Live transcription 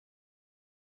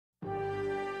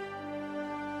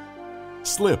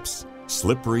Slips,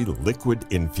 slippery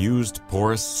liquid-infused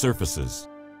porous surfaces.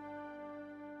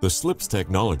 The slips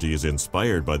technology is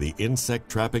inspired by the insect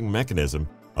trapping mechanism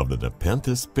of the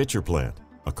Nepenthes pitcher plant,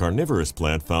 a carnivorous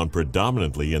plant found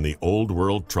predominantly in the Old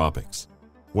World tropics.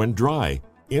 When dry,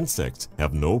 insects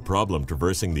have no problem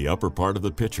traversing the upper part of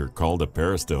the pitcher called a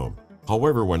peristome.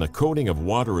 However, when a coating of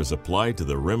water is applied to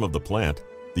the rim of the plant,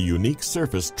 the unique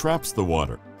surface traps the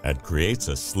water and creates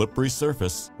a slippery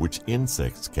surface which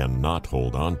insects cannot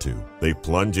hold on to. They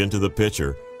plunge into the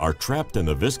pitcher, are trapped in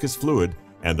the viscous fluid,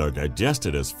 and are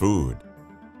digested as food.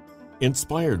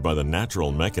 Inspired by the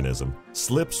natural mechanism,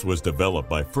 slips was developed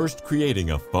by first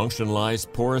creating a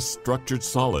functionalized porous structured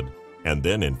solid and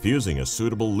then infusing a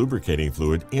suitable lubricating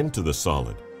fluid into the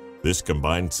solid. This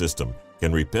combined system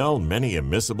can repel many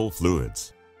immiscible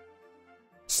fluids.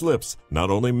 Slips not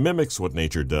only mimics what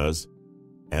nature does,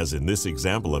 as in this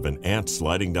example of an ant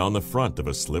sliding down the front of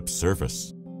a slip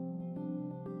surface,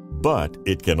 but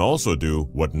it can also do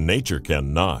what nature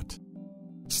cannot.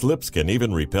 Slips can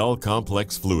even repel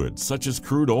complex fluids such as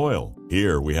crude oil.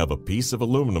 Here we have a piece of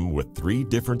aluminum with 3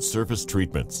 different surface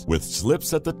treatments, with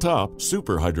slips at the top,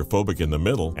 super hydrophobic in the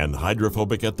middle, and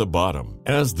hydrophobic at the bottom.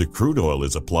 As the crude oil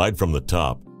is applied from the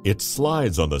top, it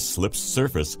slides on the slip's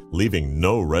surface, leaving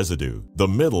no residue. The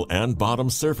middle and bottom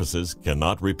surfaces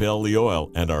cannot repel the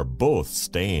oil and are both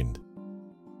stained.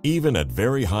 Even at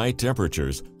very high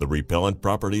temperatures, the repellent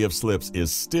property of slips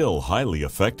is still highly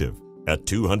effective. At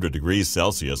 200 degrees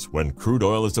Celsius, when crude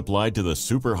oil is applied to the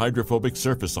super hydrophobic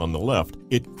surface on the left,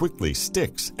 it quickly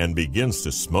sticks and begins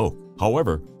to smoke.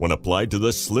 However, when applied to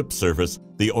the slip surface,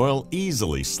 the oil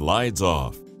easily slides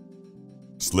off.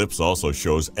 Slips also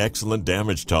shows excellent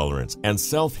damage tolerance and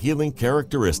self-healing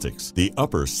characteristics. The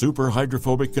upper super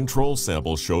hydrophobic control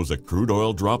sample shows a crude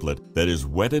oil droplet that is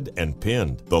wetted and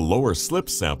pinned. The lower slip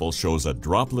sample shows a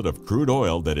droplet of crude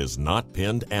oil that is not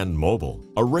pinned and mobile.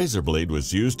 A razor blade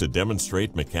was used to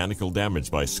demonstrate mechanical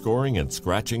damage by scoring and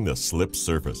scratching the slip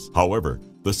surface. However,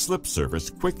 the slip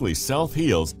surface quickly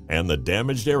self-heals and the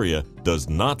damaged area does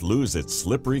not lose its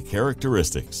slippery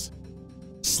characteristics.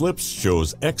 Slips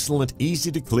shows excellent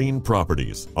easy-to-clean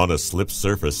properties. On a slip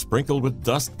surface sprinkled with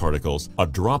dust particles, a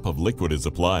drop of liquid is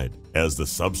applied. As the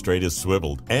substrate is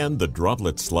swiveled and the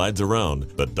droplet slides around,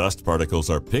 the dust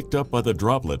particles are picked up by the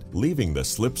droplet, leaving the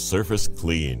slip surface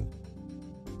clean.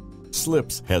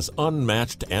 Slips has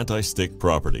unmatched anti-stick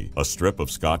property. A strip of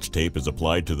Scotch tape is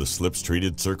applied to the slips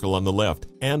treated circle on the left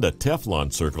and a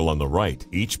Teflon circle on the right,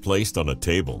 each placed on a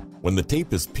table. When the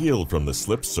tape is peeled from the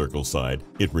slip circle side,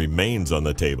 it remains on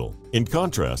the table. In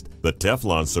contrast, the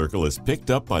Teflon circle is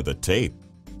picked up by the tape.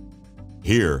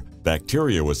 Here,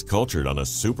 bacteria was cultured on a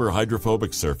super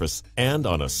hydrophobic surface and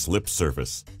on a slip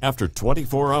surface. After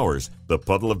 24 hours, the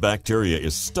puddle of bacteria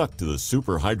is stuck to the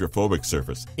super hydrophobic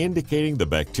surface, indicating the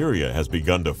bacteria has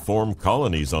begun to form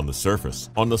colonies on the surface.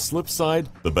 On the slip side,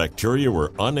 the bacteria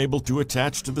were unable to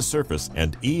attach to the surface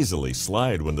and easily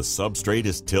slide when the substrate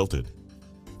is tilted.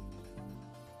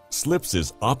 Slips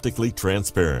is optically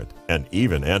transparent and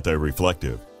even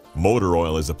anti-reflective. Motor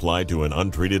oil is applied to an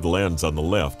untreated lens on the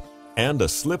left and a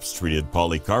slips-treated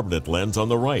polycarbonate lens on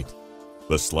the right.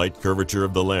 The slight curvature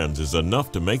of the lens is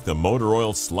enough to make the motor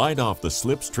oil slide off the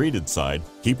slips-treated side,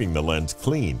 keeping the lens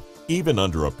clean, even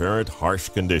under apparent harsh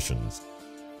conditions.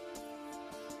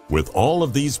 With all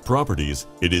of these properties,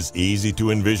 it is easy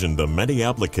to envision the many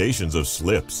applications of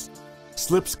slips.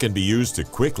 Slips can be used to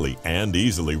quickly and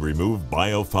easily remove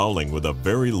biofouling with a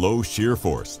very low shear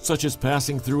force, such as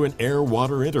passing through an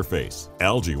air-water interface.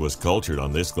 Algae was cultured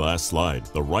on this glass slide.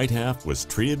 The right half was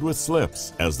treated with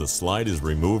slips. As the slide is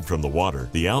removed from the water,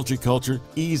 the algae culture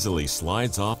easily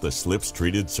slides off the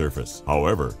slips-treated surface.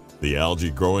 However, the algae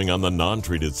growing on the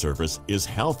non-treated surface is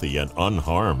healthy and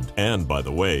unharmed. And by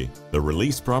the way, the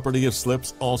release property of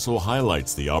slips also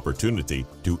highlights the opportunity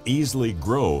to easily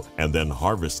grow and then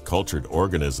harvest cultured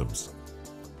organisms.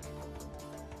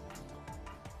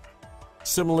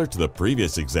 Similar to the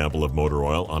previous example of motor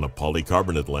oil on a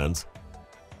polycarbonate lens,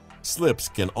 slips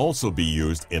can also be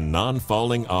used in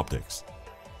non-fouling optics.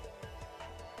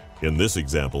 In this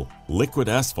example, liquid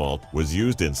asphalt was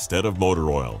used instead of motor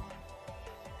oil.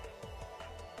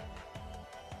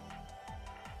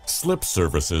 Slip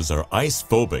surfaces are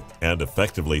ice-phobic and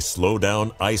effectively slow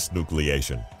down ice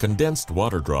nucleation. Condensed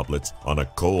water droplets on a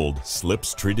cold,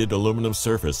 slips-treated aluminum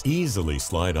surface easily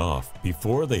slide off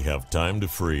before they have time to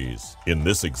freeze. In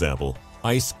this example,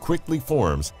 Ice quickly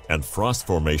forms and frost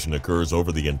formation occurs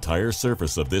over the entire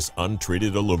surface of this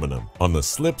untreated aluminum. On the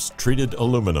slips treated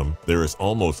aluminum, there is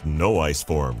almost no ice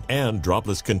formed, and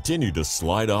droplets continue to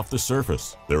slide off the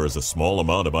surface. There is a small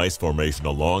amount of ice formation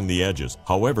along the edges.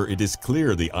 However, it is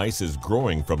clear the ice is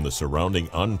growing from the surrounding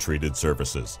untreated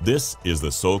surfaces. This is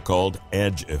the so-called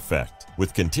edge effect.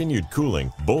 With continued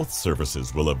cooling, both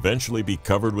surfaces will eventually be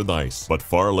covered with ice, but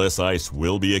far less ice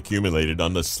will be accumulated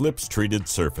on the slips treated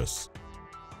surface.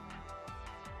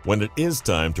 When it is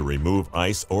time to remove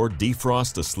ice or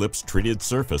defrost a slips treated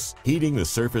surface, heating the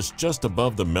surface just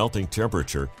above the melting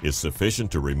temperature is sufficient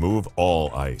to remove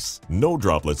all ice. No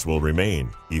droplets will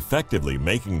remain, effectively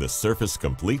making the surface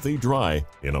completely dry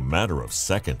in a matter of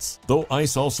seconds. Though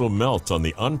ice also melts on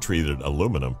the untreated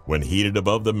aluminum, when heated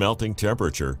above the melting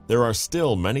temperature, there are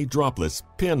still many droplets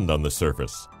pinned on the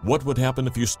surface. What would happen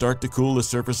if you start to cool the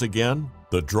surface again?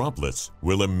 The droplets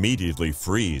will immediately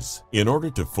freeze. In order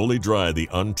to fully dry the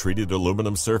untreated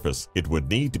aluminum surface, it would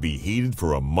need to be heated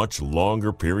for a much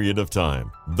longer period of time,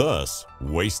 thus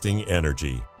wasting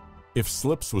energy. If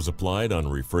slips was applied on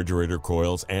refrigerator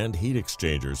coils and heat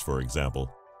exchangers, for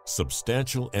example,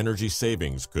 substantial energy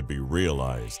savings could be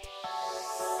realized.